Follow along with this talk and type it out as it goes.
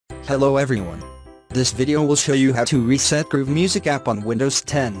Hello everyone. This video will show you how to reset Groove Music app on Windows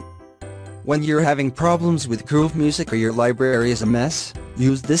 10. When you're having problems with Groove Music or your library is a mess,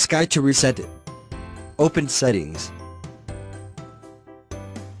 use this guide to reset it. Open Settings.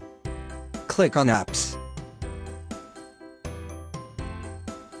 Click on Apps.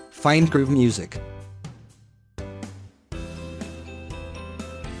 Find Groove Music.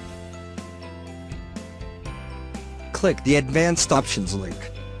 Click the Advanced Options link.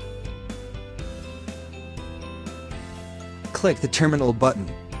 Click the Terminal button.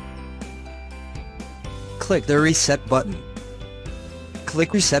 Click the Reset button.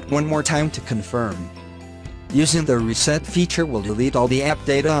 Click Reset one more time to confirm. Using the Reset feature will delete all the app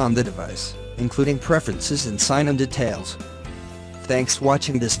data on the device, including preferences and sign-in details. Thanks for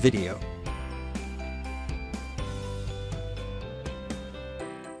watching this video.